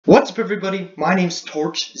What's up everybody, my name's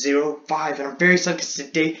Torch05 and I'm very excited because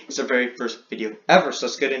today is our very first video ever, so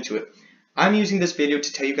let's get into it. I'm using this video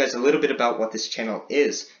to tell you guys a little bit about what this channel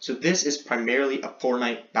is. So this is primarily a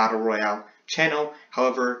Fortnite Battle Royale channel,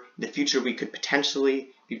 however in the future we could potentially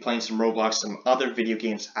be playing some Roblox, some other video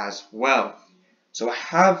games as well. So I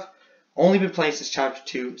have only been playing since Chapter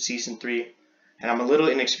 2, Season 3, and I'm a little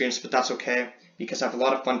inexperienced, but that's okay because I have a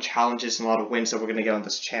lot of fun challenges and a lot of wins that we're going to get on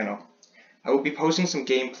this channel. I will be posting some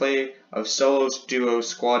gameplay of solos, duos,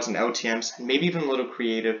 squads, and LTMs, and maybe even a little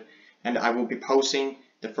creative, and I will be posting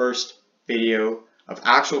the first video of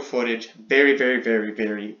actual footage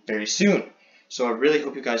very soon. So I really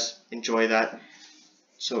hope you guys enjoy that.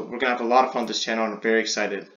 So we're going to have a lot of fun on this channel, and I'm very excited.